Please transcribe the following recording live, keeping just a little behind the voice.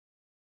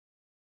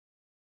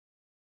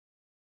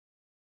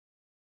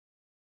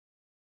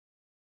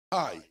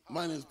Hi,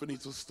 my name is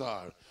Bonito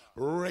Star,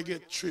 reggae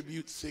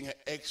tribute singer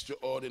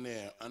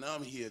extraordinaire, and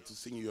I'm here to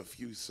sing you a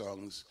few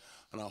songs,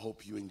 and I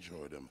hope you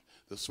enjoy them.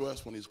 The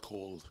first one is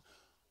called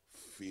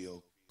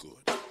Feel Good.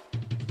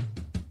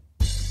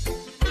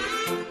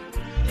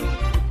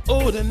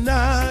 Oh, the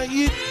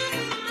night,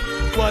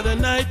 what a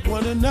night,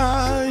 what a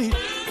night.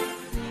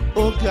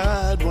 Oh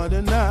God, what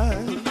a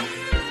night.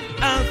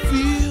 I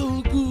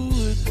feel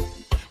good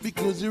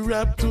because you're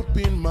wrapped up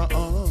in my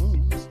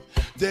arms,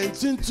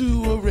 dancing to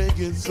a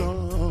reggae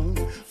song.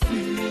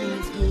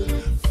 Feels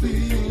good,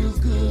 feels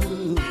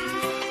good.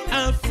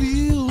 I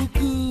feel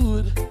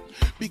good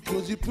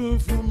because your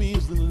perfume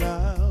is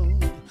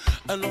loud.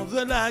 I know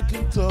that I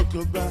can talk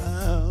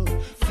about.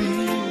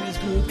 Feels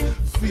good,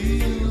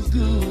 feels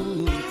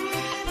good.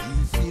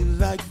 You feel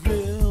like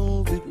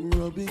velvet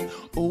rubbing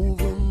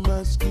over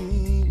my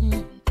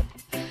skin,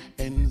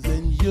 and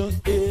then your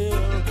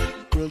hair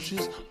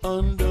brushes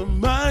under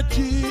my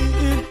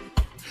chin.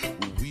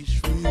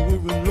 Wish we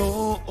were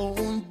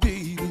alone,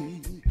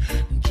 baby,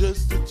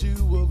 just the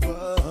two of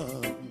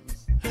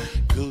us.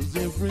 'Cause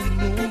every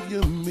move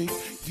you make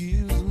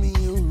gives me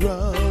a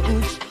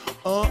rush.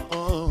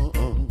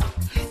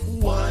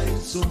 Wine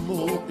some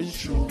more and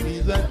show me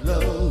that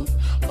love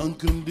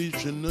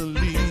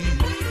unconditionally.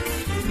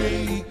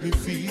 Make me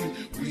feel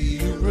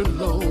we're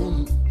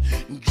alone,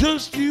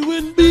 just you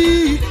and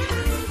me.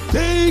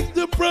 Take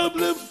the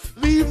problem,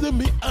 leave them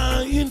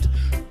behind.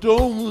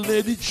 Don't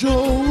let it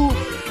show.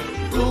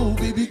 Go,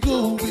 baby,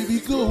 go, baby,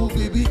 go,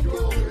 baby,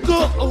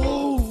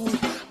 go.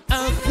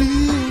 I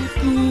feel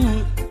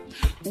good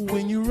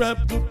when you're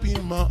wrapped up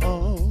in my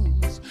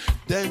arms,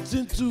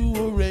 dancing to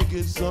a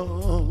reggae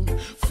song.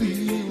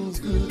 Feels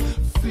good,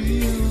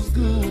 feels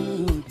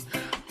good.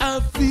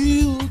 I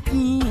feel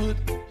good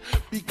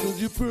because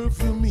your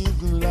perfume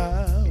is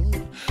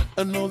loud.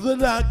 I know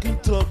that I can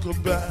talk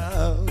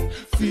about.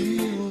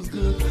 Feels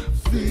good,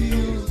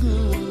 feels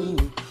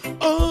good.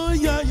 Oh,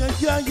 yeah, yeah,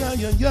 yeah, yeah,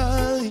 yeah,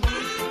 yeah.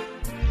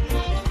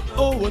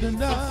 Oh, what a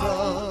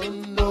night.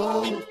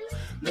 No,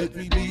 let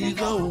me be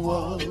the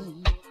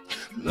one.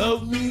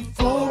 Love me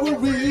for a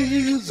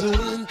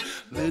reason.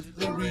 Let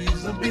the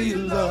reason be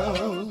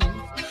love.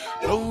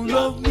 Don't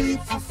love me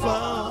for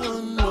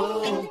fun.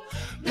 No,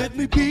 let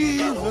me be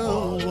the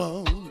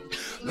one.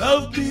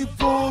 Love me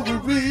for a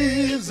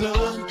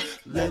reason.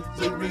 Let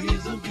the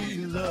reason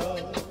be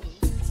love.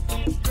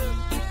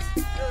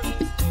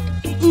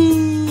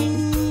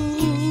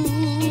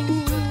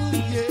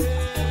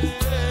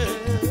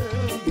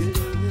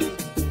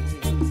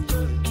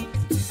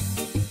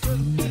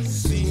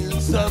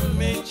 I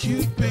met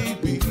you,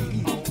 baby,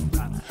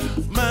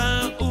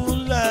 my whole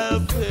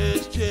life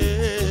has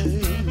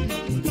changed.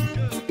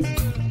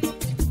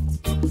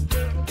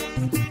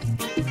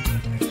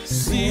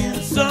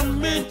 Since I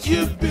met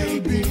you,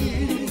 baby,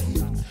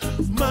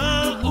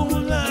 my whole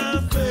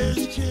life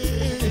has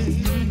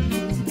changed.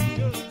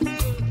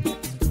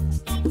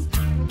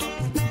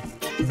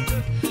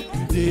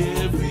 And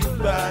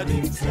everybody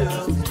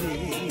tells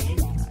me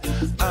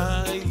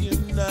I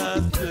am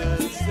not the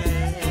same.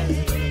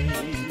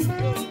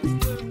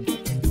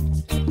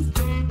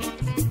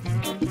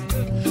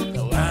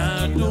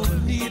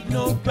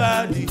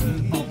 Nobody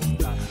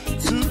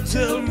to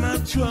tell my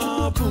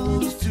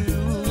troubles to.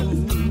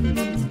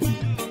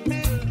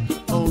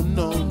 Oh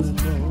no, no,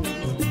 no.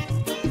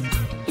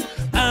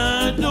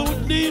 I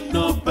don't need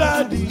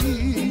nobody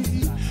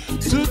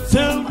to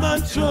tell my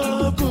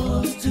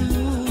troubles to.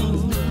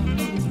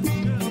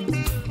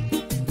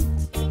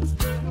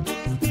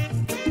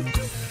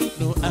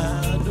 No,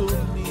 I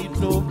don't need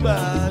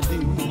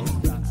nobody.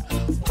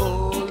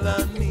 All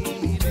I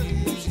need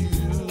is you.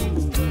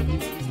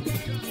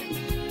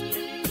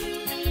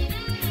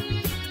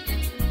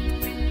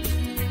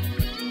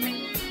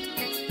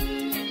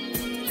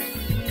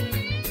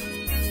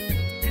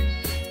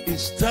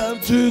 It's time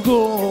to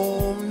go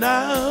home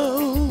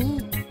now,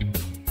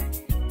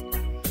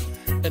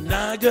 and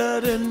I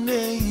got an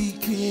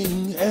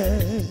aching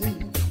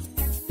head,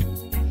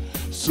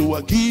 so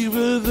I give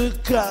her the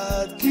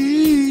car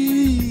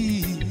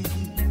key.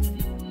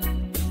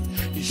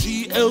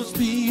 She helps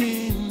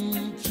me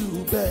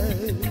into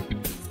bed.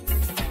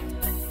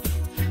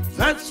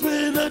 That's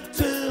when I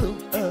tell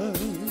her,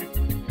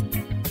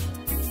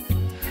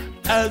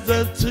 as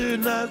I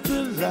turn out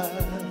the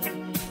light,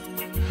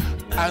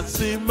 I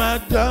say, my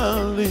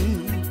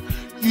darling,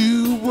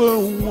 you were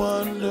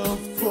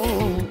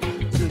wonderful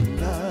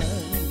tonight.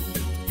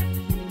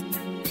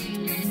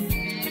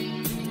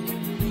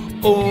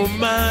 Oh,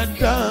 my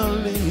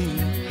darling,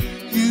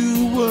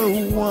 you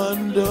were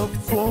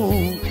wonderful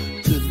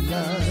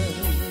tonight.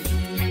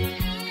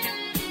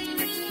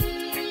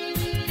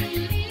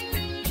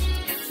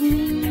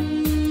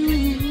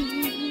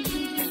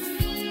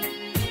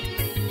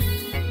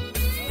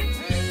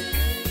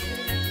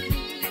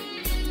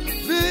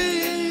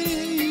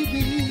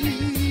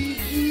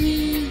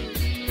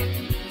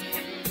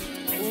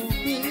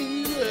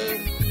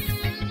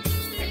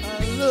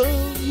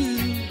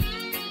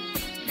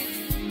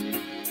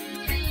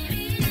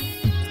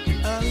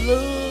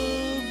 Love